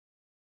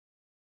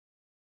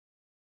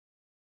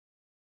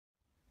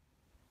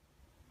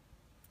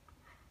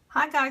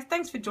Hi guys,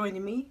 thanks for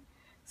joining me.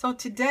 So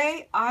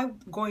today I'm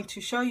going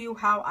to show you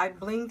how I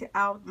blinged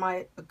out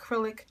my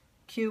acrylic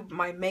cube,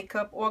 my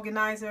makeup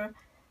organizer,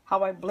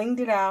 how I blinged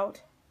it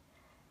out.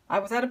 I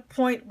was at a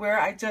point where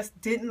I just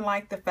didn't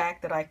like the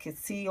fact that I could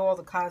see all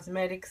the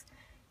cosmetics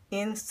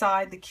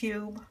inside the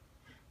cube,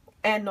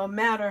 and no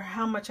matter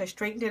how much I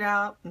straightened it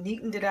out,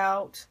 neatened it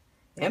out,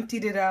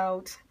 emptied it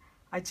out,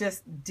 I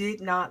just did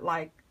not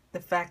like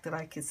the fact that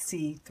I could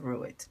see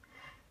through it.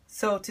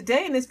 So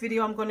today in this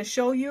video I'm going to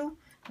show you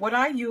what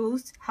I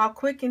used, how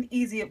quick and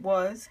easy it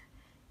was,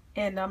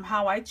 and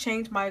how I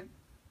changed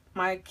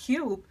my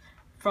cube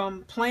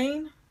from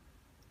plain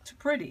to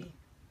pretty.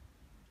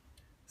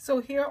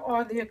 So here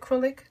are the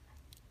acrylic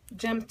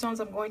gemstones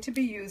I'm going to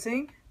be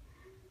using.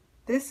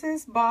 This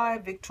is by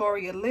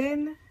Victoria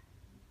Lynn,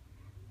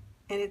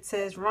 and it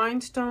says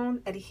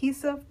rhinestone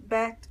adhesive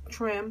backed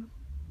trim,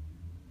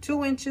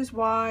 2 inches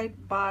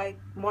wide by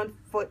 1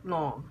 foot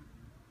long.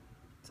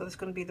 So this is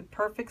going to be the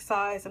perfect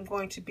size. I'm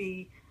going to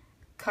be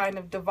kind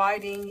of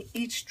dividing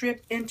each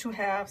strip into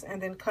halves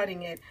and then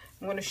cutting it.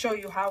 I'm going to show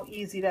you how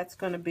easy that's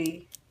going to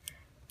be.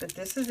 But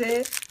this is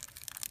it.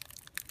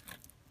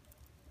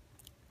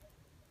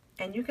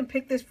 And you can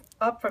pick this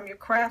up from your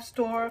craft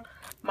store.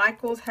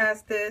 Michael's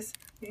has this.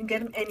 You can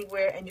get them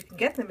anywhere, and you can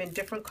get them in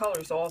different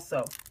colors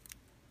also.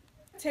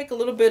 Take a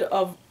little bit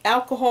of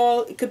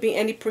alcohol, it could be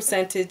any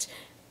percentage,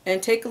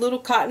 and take a little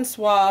cotton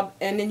swab,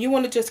 and then you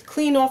want to just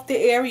clean off the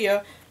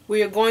area where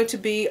you're going to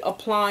be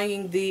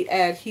applying the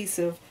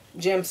adhesive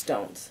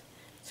gemstones.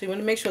 So you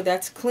want to make sure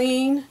that's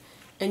clean,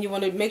 and you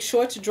want to make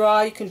sure it's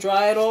dry. You can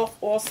dry it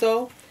off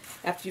also.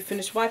 After you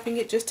finish wiping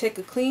it, just take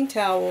a clean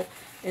towel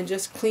and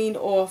just clean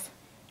off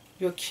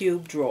your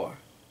cube drawer.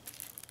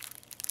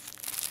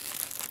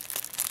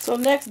 So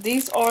next,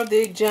 these are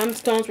the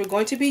gemstones we're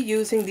going to be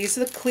using. These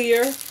are the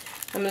clear.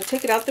 I'm going to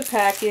take it out the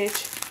package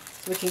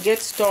so we can get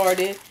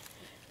started.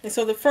 And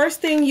so the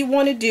first thing you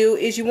want to do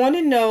is you want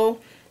to know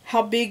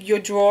how big your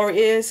drawer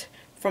is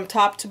from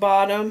top to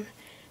bottom.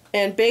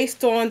 And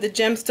based on the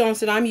gemstones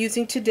that I'm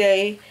using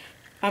today,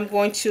 I'm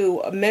going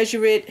to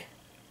measure it,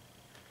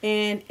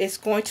 and it's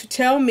going to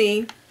tell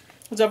me,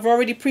 because I've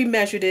already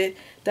pre-measured it,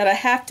 that I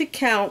have to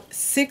count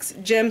 6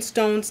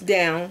 gemstones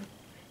down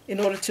in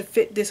order to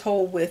fit this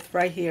whole width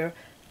right here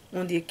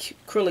on the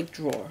acrylic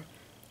drawer.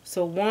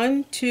 So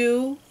 1,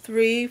 2,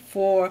 3,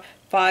 4,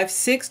 5,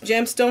 6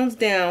 gemstones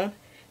down,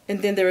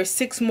 and then there are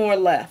 6 more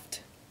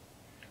left.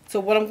 So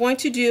what I'm going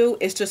to do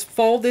is just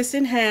fold this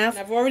in half.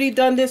 I've already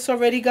done this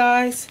already,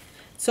 guys.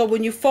 So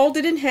when you fold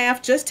it in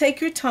half, just take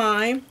your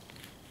time.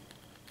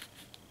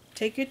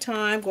 Take your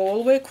time, go all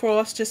the way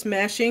across, just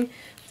mashing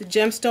the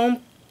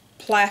gemstone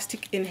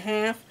plastic in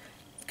half.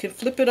 You can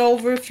flip it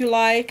over if you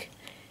like,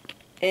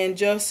 and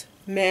just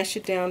mash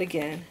it down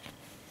again.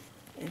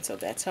 And so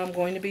that's how I'm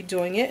going to be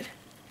doing it.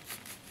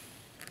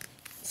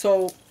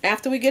 So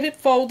after we get it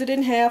folded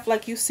in half,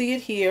 like you see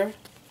it here,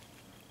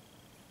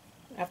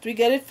 after we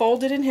get it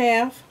folded in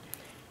half,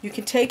 you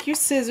can take your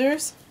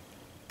scissors,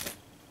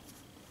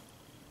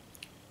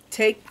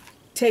 take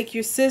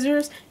your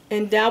scissors,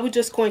 and now we're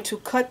just going to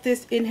cut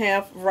this in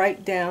half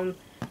right down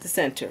the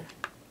center.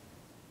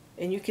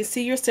 And you can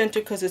see your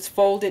center because it's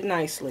folded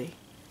nicely.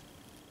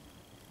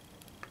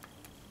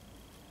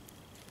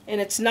 And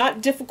it's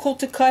not difficult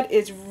to cut,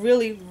 it's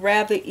really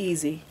rather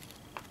easy.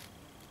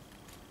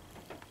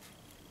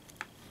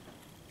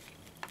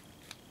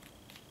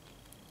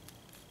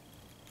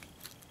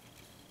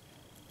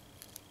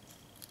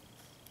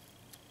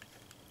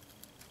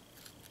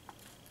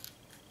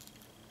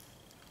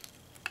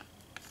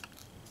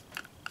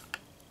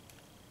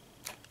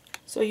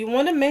 So you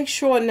want to make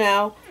sure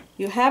now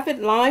you have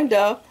it lined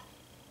up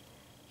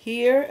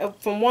here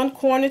from one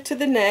corner to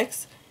the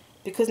next,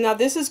 because now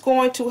this is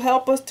going to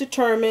help us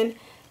determine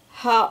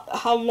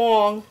how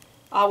long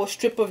our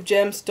strip of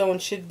gemstone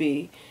should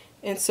be.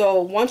 And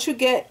so once you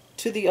get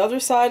to the other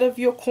side of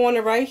your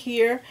corner right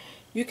here,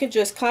 you can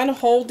just kind of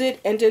hold it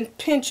and then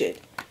pinch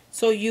it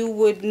so you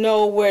would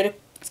know where to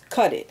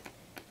cut it.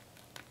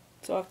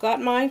 So I've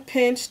got mine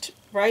pinched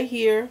right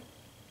here.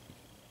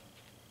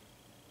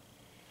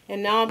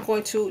 And now I'm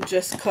going to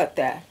just cut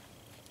that.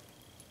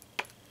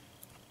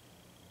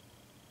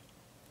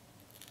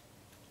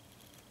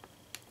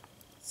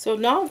 So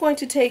now I'm going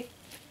to take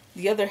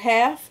the other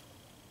half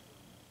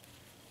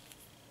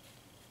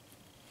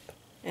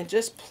and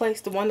just place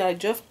the one that I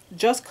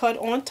just cut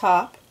on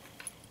top,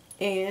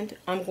 and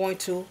I'm going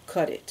to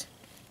cut it.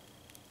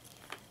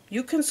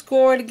 You can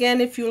score it again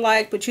if you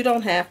like, but you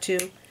don't have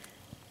to.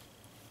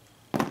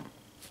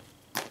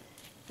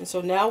 And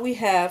so now we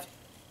have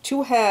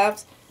 2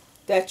 halves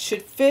that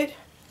should fit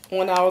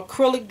on our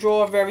acrylic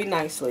drawer very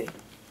nicely.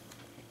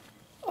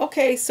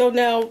 Okay, so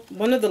now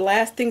one of the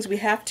last things we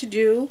have to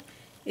do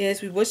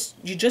is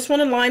you just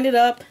want to line it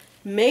up,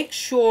 make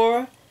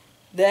sure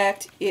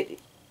that it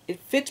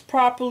fits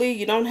properly.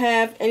 You don't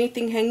have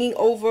anything hanging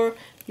over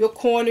your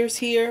corners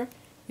here.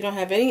 You don't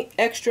have any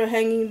extra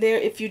hanging there.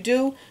 If you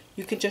do,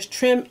 you can just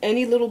trim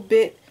any little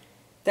bit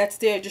that's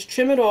there, just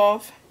trim it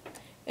off.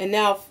 And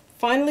now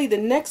Finally, the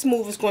next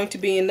move is going to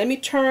be, and let me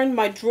turn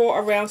my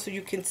drawer around so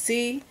you can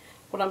see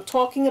what I'm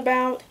talking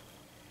about.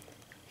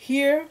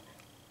 Here,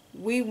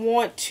 we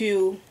want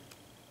to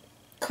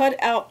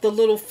cut out the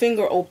little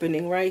finger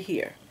opening right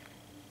here.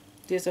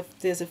 There's a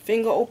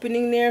finger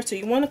opening there, so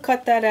you want to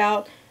cut that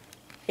out.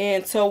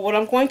 And so what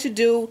I'm going to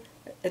do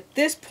at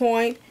this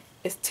point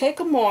is take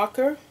a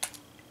marker.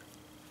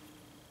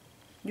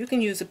 You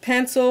can use a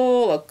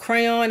pencil, a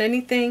crayon,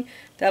 anything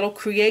that'll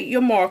create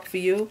your mark for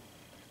you.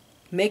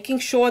 Making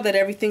sure that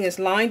everything is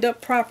lined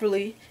up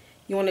properly.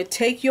 You want to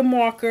take your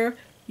marker,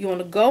 you want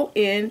to go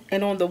in,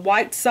 and on the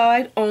white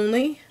side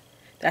only,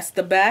 that's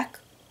the back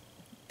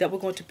that we're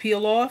going to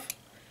peel off,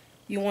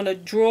 you want to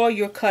draw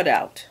your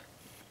cutout,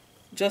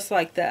 just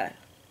like that.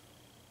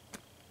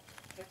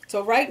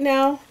 So right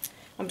now,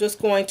 I'm just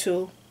going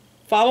to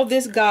follow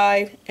this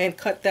guide and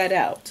cut that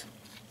out.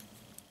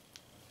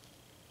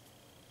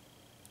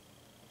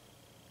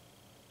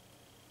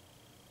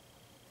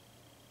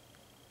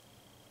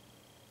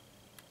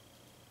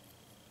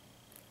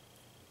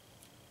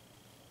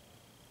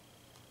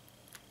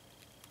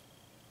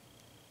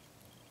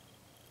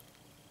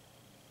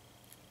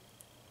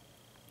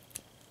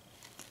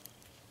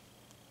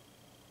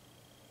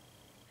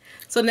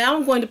 So now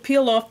I'm going to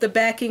peel off the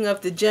backing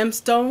of the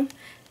gemstone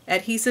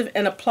adhesive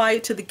and apply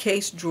it to the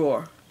case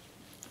drawer.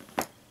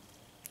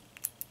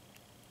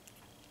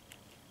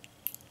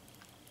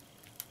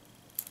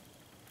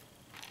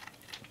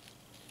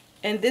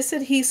 And this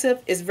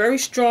adhesive is very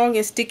strong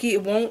and sticky.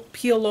 It won't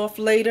peel off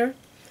later.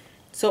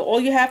 So all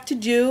you have to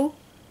do,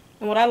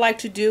 and what I like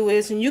to do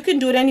is, and you can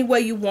do it any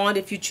way you want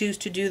if you choose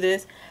to do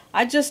this,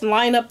 I just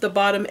line up the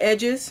bottom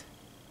edges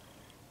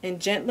and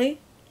gently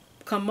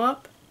come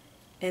up,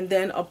 and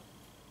then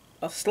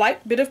a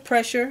slight bit of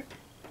pressure.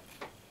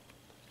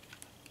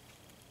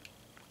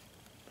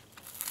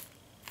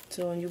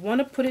 So when you want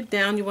to put it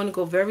down, you want to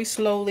go very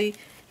slowly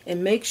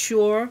and make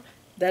sure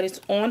that it's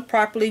on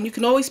properly. And you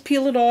can always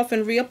peel it off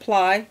and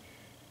reapply.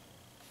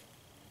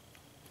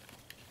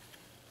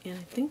 And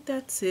I think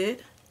that's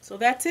it. So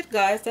that's it,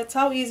 guys. That's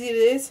how easy it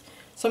is.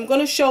 So I'm going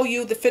to show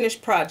you the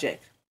finished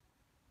project.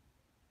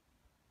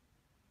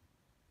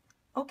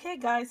 Okay,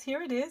 guys,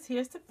 here it is.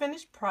 Here's the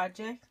finished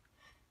project.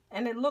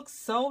 And it looks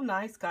so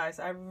nice, guys.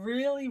 I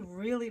really,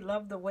 really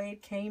love the way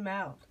it came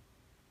out.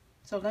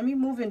 So let me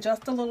move in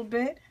just a little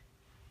bit.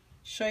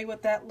 Show you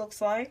what that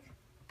looks like.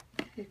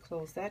 You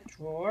close that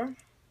drawer.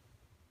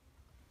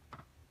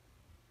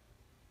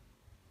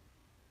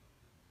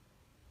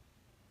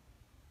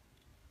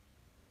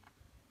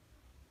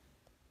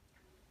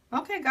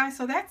 Okay, guys,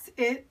 so that's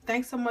it.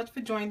 Thanks so much for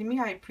joining me.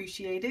 I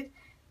appreciate it.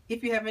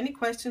 If you have any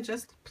questions,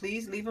 just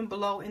please leave them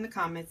below in the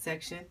comment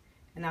section,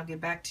 and I'll get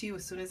back to you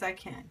as soon as I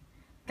can.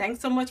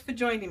 Thanks so much for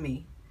joining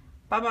me.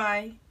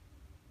 Bye-bye.